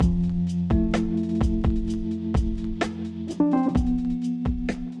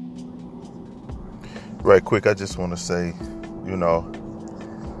Right quick, I just want to say, you know,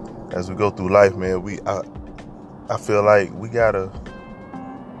 as we go through life, man, I feel like we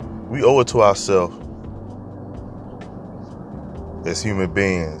owe it to ourselves as human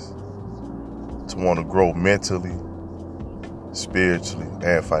beings to want to grow mentally, spiritually,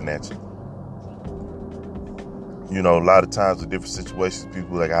 and financially. You know, a lot of times in different situations,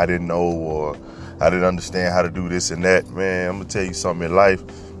 people like, I didn't know, or I didn't understand how to do this and that. Man, I'm going to tell you something in life.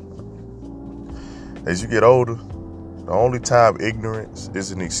 As you get older, the only time ignorance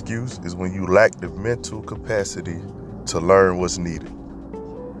is an excuse is when you lack the mental capacity to learn what's needed.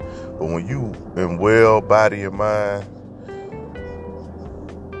 But when you in well body and mind,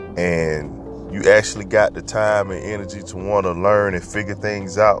 and you actually got the time and energy to want to learn and figure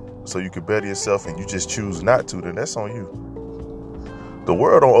things out so you can better yourself, and you just choose not to, then that's on you. The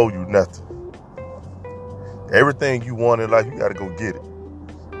world don't owe you nothing. Everything you want in life, you got to go get it.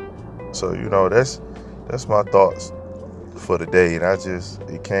 So, you know, that's my thoughts for the day. And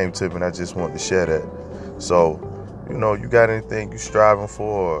it came to me and I just wanted to share that. So, you know, you got anything you striving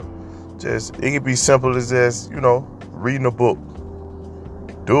for, it can be simple as this, you know, reading a book.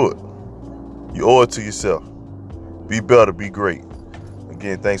 Do it. You owe it to yourself. Be better, be great.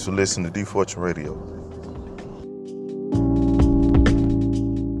 Again, thanks for listening to D Fortune Radio.